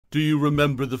Do you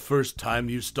remember the first time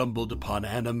you stumbled upon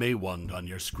Anna May Wong on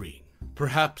your screen?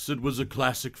 Perhaps it was a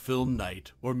classic film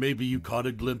night, or maybe you caught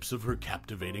a glimpse of her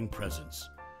captivating presence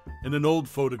in an old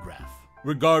photograph.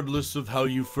 Regardless of how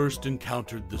you first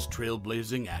encountered this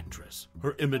trailblazing actress,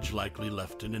 her image likely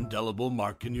left an indelible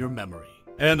mark in your memory.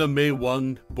 Anna May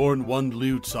Wong, born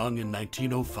Liu-Tsong in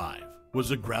 1905, was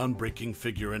a groundbreaking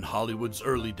figure in Hollywood's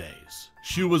early days.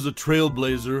 She was a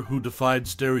trailblazer who defied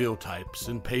stereotypes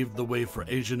and paved the way for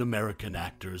Asian American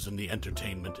actors in the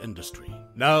entertainment industry.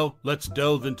 Now, let's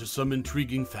delve into some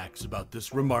intriguing facts about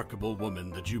this remarkable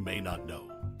woman that you may not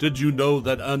know. Did you know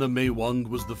that Anna May Wong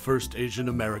was the first Asian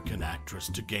American actress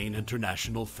to gain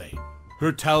international fame?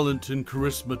 Her talent and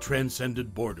charisma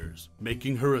transcended borders,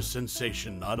 making her a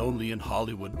sensation not only in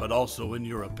Hollywood but also in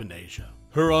Europe and Asia.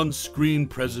 Her on-screen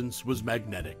presence was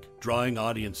magnetic, drawing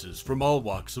audiences from all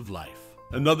walks of life.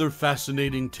 Another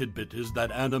fascinating tidbit is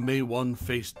that Anna May Wong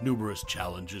faced numerous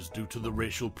challenges due to the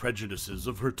racial prejudices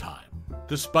of her time.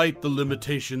 Despite the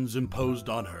limitations imposed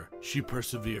on her, she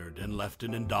persevered and left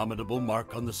an indomitable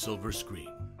mark on the silver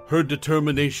screen. Her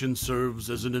determination serves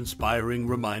as an inspiring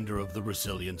reminder of the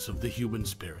resilience of the human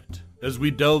spirit. As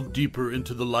we delve deeper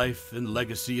into the life and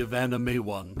legacy of Anna May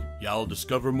Wong, you'll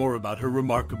discover more about her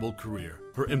remarkable career,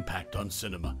 her impact on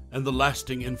cinema, and the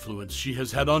lasting influence she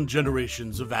has had on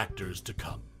generations of actors to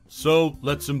come. So,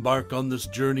 let's embark on this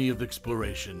journey of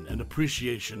exploration and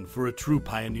appreciation for a true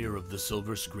pioneer of the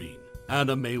silver screen,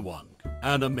 Anna May Wong.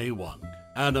 Anna May Wong.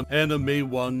 Anna May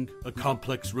Wong, a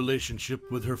complex relationship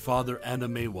with her father Anna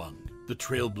May Wong, the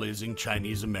trailblazing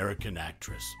Chinese-American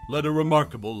actress, led a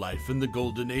remarkable life in the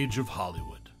golden age of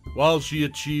Hollywood. While she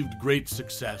achieved great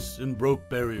success and broke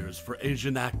barriers for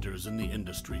Asian actors in the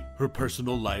industry, her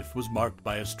personal life was marked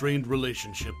by a strained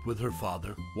relationship with her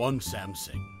father, Wong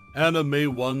Sam-sing. Anna May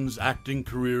Wong's acting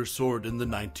career soared in the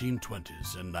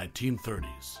 1920s and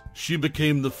 1930s. She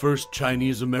became the first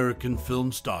Chinese-American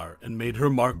film star and made her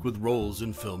mark with roles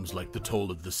in films like The Toll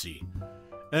of the Sea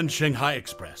and Shanghai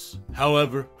Express.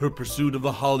 However, her pursuit of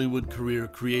a Hollywood career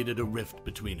created a rift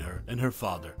between her and her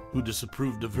father, who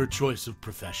disapproved of her choice of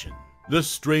profession. This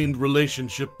strained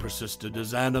relationship persisted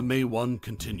as Anna May Wong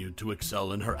continued to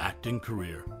excel in her acting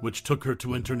career, which took her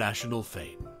to international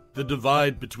fame. The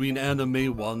divide between Anna May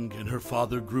Wong and her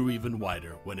father grew even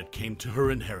wider when it came to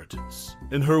her inheritance.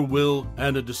 In her will,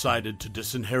 Anna decided to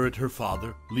disinherit her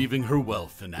father, leaving her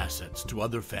wealth and assets to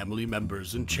other family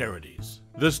members and charities.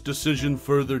 This decision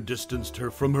further distanced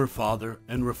her from her father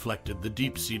and reflected the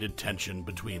deep-seated tension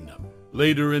between them.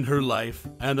 Later in her life,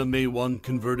 Anna May Wong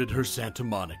converted her Santa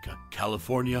Monica,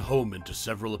 California home into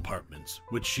several apartments,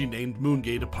 which she named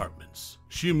Moongate Apartments.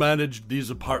 She managed these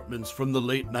apartments from the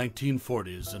late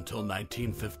 1940s until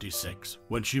 1956,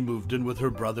 when she moved in with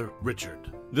her brother,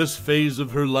 Richard. This phase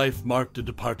of her life marked a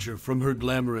departure from her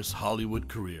glamorous Hollywood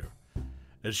career,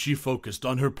 as she focused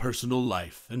on her personal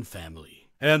life and family.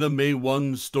 Anna May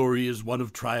Wong's story is one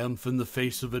of triumph in the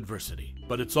face of adversity,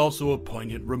 but it's also a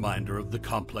poignant reminder of the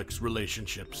complex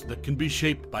relationships that can be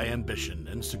shaped by ambition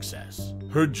and success.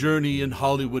 Her journey in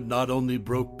Hollywood not only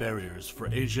broke barriers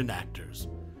for Asian actors,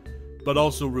 but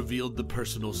also revealed the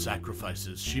personal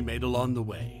sacrifices she made along the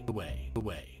way.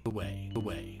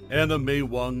 Anna May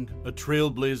Wong, a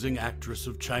trailblazing actress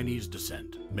of Chinese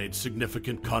descent, made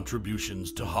significant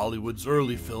contributions to Hollywood's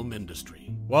early film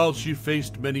industry. While she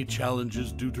faced many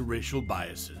challenges due to racial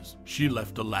biases, she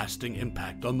left a lasting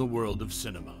impact on the world of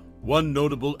cinema. One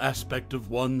notable aspect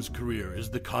of Wong's career is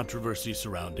the controversy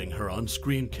surrounding her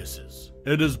on-screen kisses.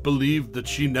 It is believed that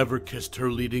she never kissed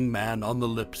her leading man on the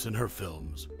lips in her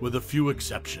films, with a few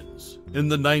exceptions. In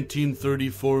the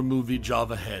 1934 movie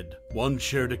Java Head, Wong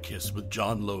shared a kiss with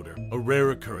John Loder, a rare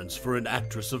occurrence for an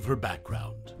actress of her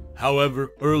background.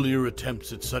 However, earlier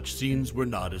attempts at such scenes were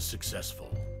not as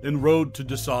successful. In Road to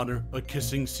Dishonor, a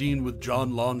kissing scene with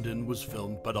John Longden was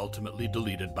filmed but ultimately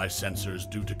deleted by censors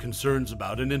due to concerns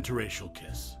about an interracial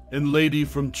kiss. In Lady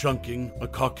from Chungking, a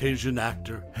Caucasian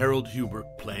actor, Harold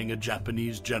Hubert, playing a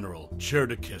Japanese general,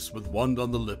 shared a kiss with Wong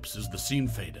on the lips as the scene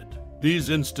faded.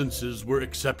 These instances were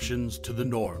exceptions to the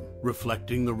norm,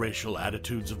 reflecting the racial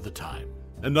attitudes of the time.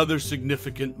 Another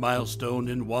significant milestone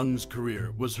in Wong's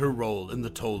career was her role in The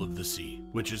Toll of the Sea,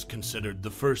 which is considered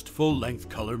the first full-length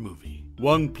color movie.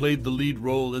 Wong played the lead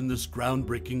role in this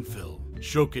groundbreaking film,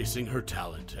 showcasing her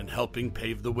talent and helping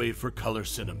pave the way for color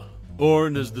cinema.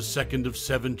 Born as the second of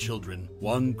 7 children,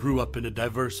 Wong grew up in a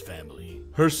diverse family.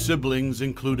 Her siblings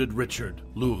included Richard,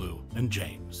 Lulu, and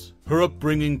James. Her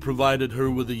upbringing provided her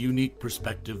with a unique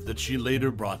perspective that she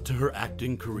later brought to her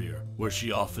acting career, where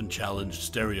she often challenged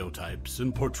stereotypes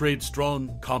and portrayed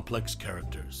strong, complex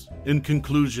characters. In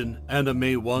conclusion, Anna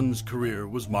May Wong's career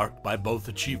was marked by both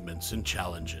achievements and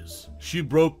challenges. She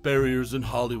broke barriers in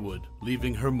Hollywood,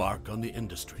 leaving her mark on the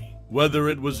industry. Whether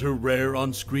it was her rare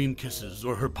on-screen kisses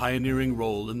or her pioneering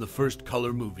role in the first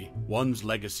color movie, Wong's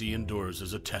legacy endures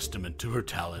as a testament to her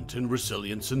talent and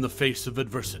resilience in the face of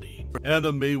adversity.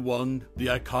 Anna May Wong, the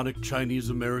iconic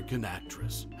Chinese-American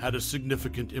actress, had a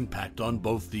significant impact on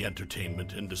both the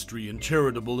entertainment industry and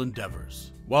charitable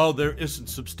endeavors. While there isn't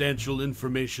substantial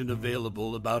information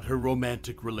available about her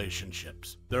romantic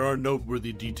relationships, there are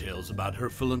noteworthy details about her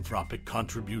philanthropic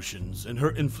contributions and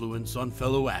her influence on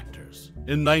fellow actors.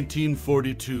 In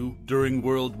 1942, during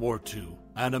World War II,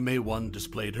 Anna May Wong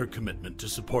displayed her commitment to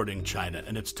supporting China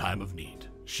in its time of need.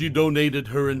 She donated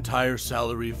her entire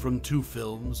salary from two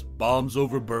films, Bombs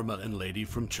Over Burma and Lady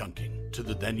from Chungking, to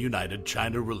the then United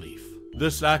China Relief.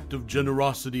 This act of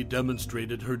generosity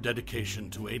demonstrated her dedication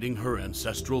to aiding her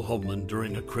ancestral homeland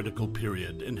during a critical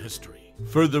period in history.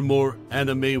 Furthermore,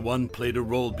 Anna May Wong played a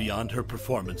role beyond her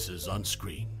performances on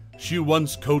screen. She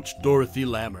once coached Dorothy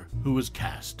Lamour, who was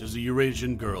cast as a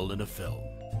Eurasian girl in a film.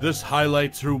 This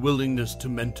highlights her willingness to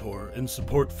mentor and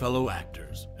support fellow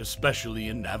actors, especially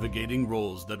in navigating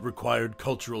roles that required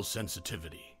cultural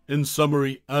sensitivity. In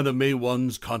summary, Anna May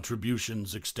Wong's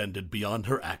contributions extended beyond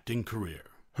her acting career.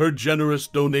 Her generous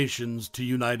donations to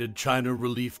United China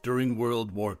Relief during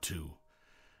World War II,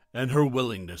 and her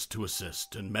willingness to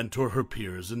assist and mentor her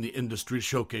peers in the industry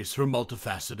showcase her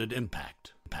multifaceted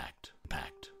impact.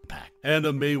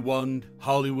 Anna May Wong,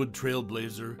 Hollywood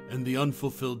trailblazer, and the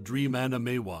unfulfilled dream. Anna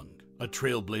May Wong, a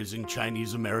trailblazing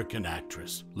Chinese-American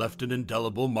actress, left an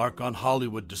indelible mark on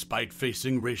Hollywood despite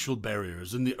facing racial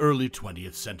barriers in the early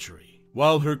 20th century.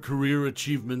 While her career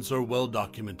achievements are well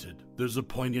documented, there's a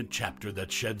poignant chapter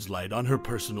that sheds light on her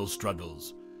personal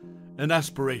struggles and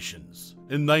aspirations.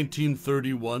 In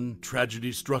 1931,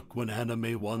 tragedy struck when Anna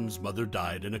May Wong's mother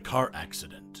died in a car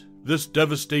accident. This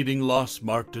devastating loss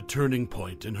marked a turning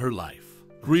point in her life.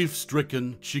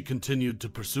 Grief-stricken, she continued to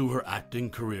pursue her acting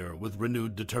career with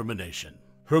renewed determination.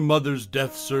 Her mother's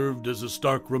death served as a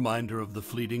stark reminder of the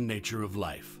fleeting nature of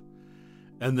life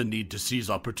and the need to seize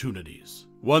opportunities.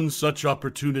 One such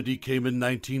opportunity came in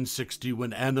 1960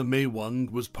 when Anna May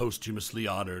Wong was posthumously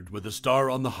honored with a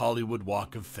star on the Hollywood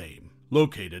Walk of Fame,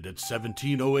 located at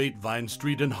 1708 Vine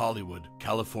Street in Hollywood,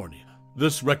 California.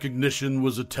 This recognition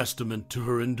was a testament to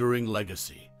her enduring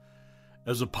legacy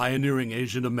as a pioneering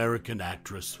Asian American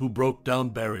actress who broke down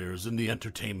barriers in the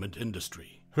entertainment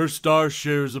industry. Her star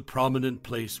shares a prominent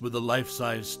place with a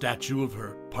life-size statue of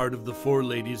her, part of the Four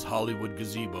Ladies Hollywood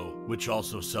Gazebo, which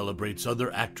also celebrates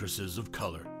other actresses of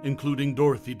color, including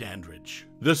Dorothy Dandridge.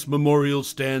 This memorial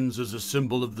stands as a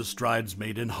symbol of the strides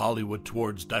made in Hollywood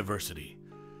towards diversity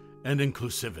and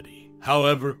inclusivity.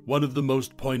 However, one of the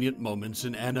most poignant moments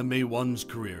in Anna May Wong's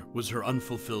career was her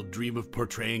unfulfilled dream of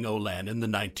portraying Olan in the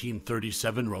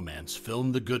 1937 romance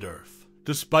film The Good Earp.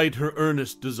 Despite her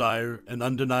earnest desire and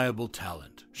undeniable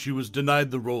talent, she was denied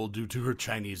the role due to her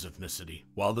Chinese ethnicity,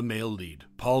 while the male lead,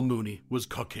 Paul Mooney, was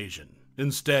Caucasian.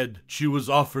 Instead, she was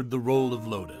offered the role of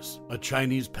Lotus, a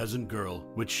Chinese peasant girl,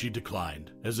 which she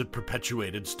declined, as it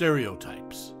perpetuated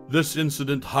stereotypes. This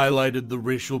incident highlighted the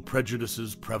racial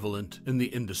prejudices prevalent in the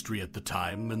industry at the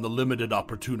time and the limited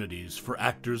opportunities for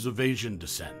actors of Asian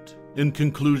descent. In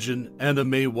conclusion, Anna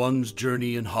May Wong's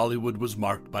journey in Hollywood was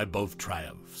marked by both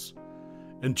triumphs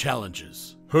and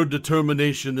challenges. Her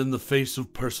determination in the face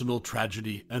of personal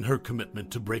tragedy and her commitment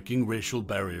to breaking racial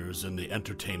barriers in the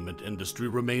entertainment industry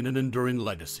remain an enduring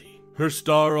legacy. Her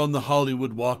star on the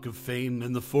Hollywood Walk of Fame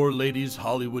and the Four Ladies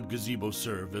Hollywood Gazebo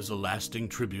serve as a lasting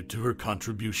tribute to her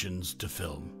contributions to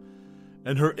film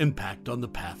and her impact on the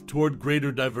path toward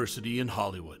greater diversity in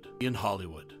Hollywood. In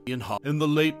the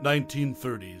late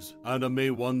 1930s, Anna May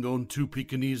Wong owned two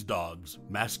Pekingese dogs,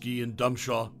 Masky and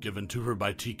Dumshaw, given to her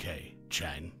by T.K.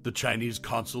 Chang, the Chinese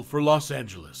consul for Los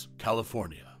Angeles,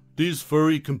 California. These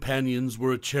furry companions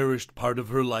were a cherished part of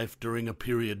her life during a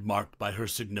period marked by her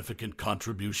significant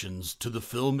contributions to the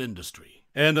film industry.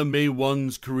 Anna May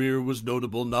Wong's career was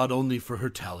notable not only for her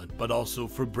talent but also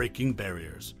for breaking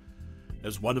barriers.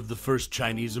 As one of the first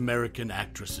Chinese-American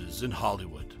actresses in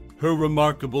Hollywood, her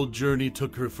remarkable journey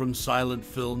took her from silent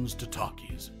films to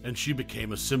talkies, and she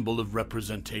became a symbol of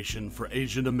representation for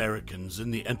Asian Americans in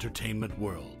the entertainment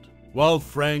world. While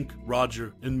Frank,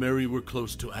 Roger, and Mary were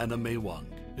close to Anna May Wong,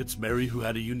 it's Mary who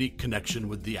had a unique connection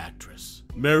with the actress.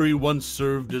 Mary once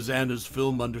served as Anna's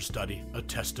film understudy, a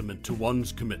testament to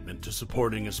Wong's commitment to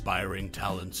supporting aspiring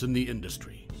talents in the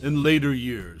industry. In later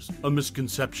years, a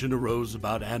misconception arose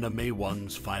about Anna May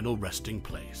Wong's final resting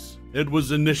place. It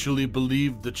was initially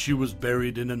believed that she was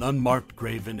buried in an unmarked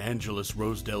grave in Angeles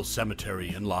Rosedale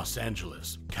Cemetery in Los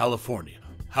Angeles, California.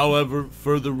 However,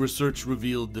 further research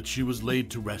revealed that she was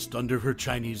laid to rest under her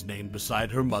Chinese name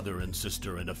beside her mother and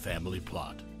sister in a family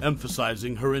plot,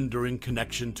 emphasizing her enduring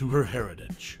connection to her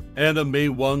heritage. Anna May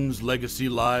Wong's legacy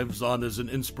lives on as an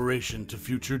inspiration to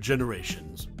future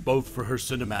generations, both for her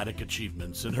cinematic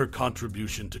achievements and her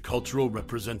contribution to cultural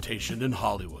representation in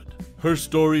Hollywood. Her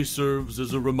story serves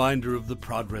as a reminder of the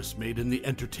progress made in the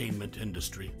entertainment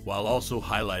industry, while also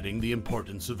highlighting the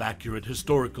importance of accurate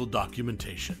historical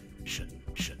documentation.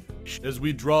 As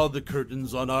we draw the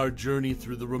curtains on our journey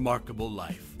through the remarkable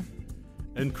life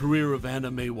and career of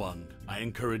Anna May Wong, I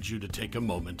encourage you to take a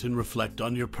moment and reflect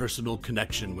on your personal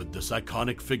connection with this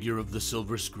iconic figure of the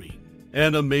silver screen.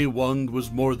 Anna May Wong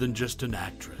was more than just an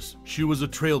actress. She was a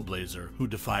trailblazer who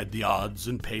defied the odds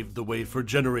and paved the way for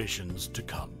generations to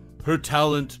come. Her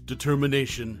talent,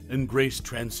 determination, and grace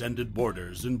transcended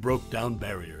borders and broke down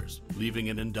barriers, leaving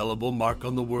an indelible mark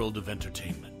on the world of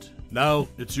entertainment. Now,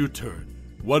 it's your turn.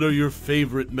 What are your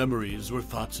favorite memories or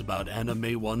thoughts about Anna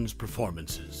May Wong's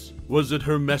performances? Was it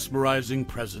her mesmerizing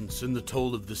presence in The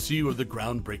Toll of the Sea or the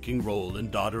groundbreaking role in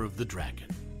Daughter of the Dragon?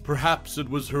 Perhaps it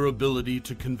was her ability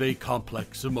to convey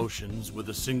complex emotions with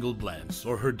a single glance,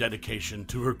 or her dedication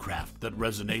to her craft that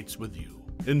resonates with you.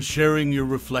 In sharing your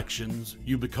reflections,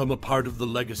 you become a part of the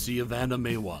legacy of Anna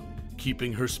May Wong,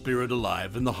 keeping her spirit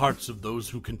alive in the hearts of those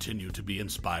who continue to be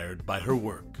inspired by her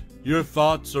work. Your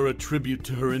thoughts are a tribute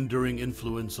to her enduring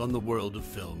influence on the world of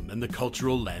film and the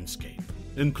cultural landscape.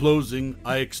 In closing,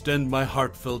 I extend my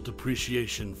heartfelt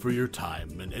appreciation for your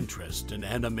time and interest in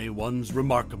Anna May Wong's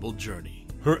remarkable journey.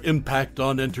 Her impact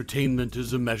on entertainment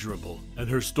is immeasurable, and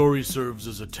her story serves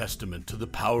as a testament to the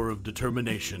power of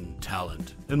determination,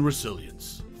 talent, and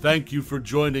resilience. Thank you for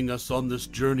joining us on this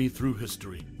journey through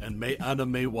history, and may Anna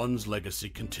May Wong's legacy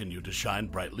continue to shine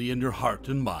brightly in your heart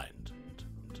and mind.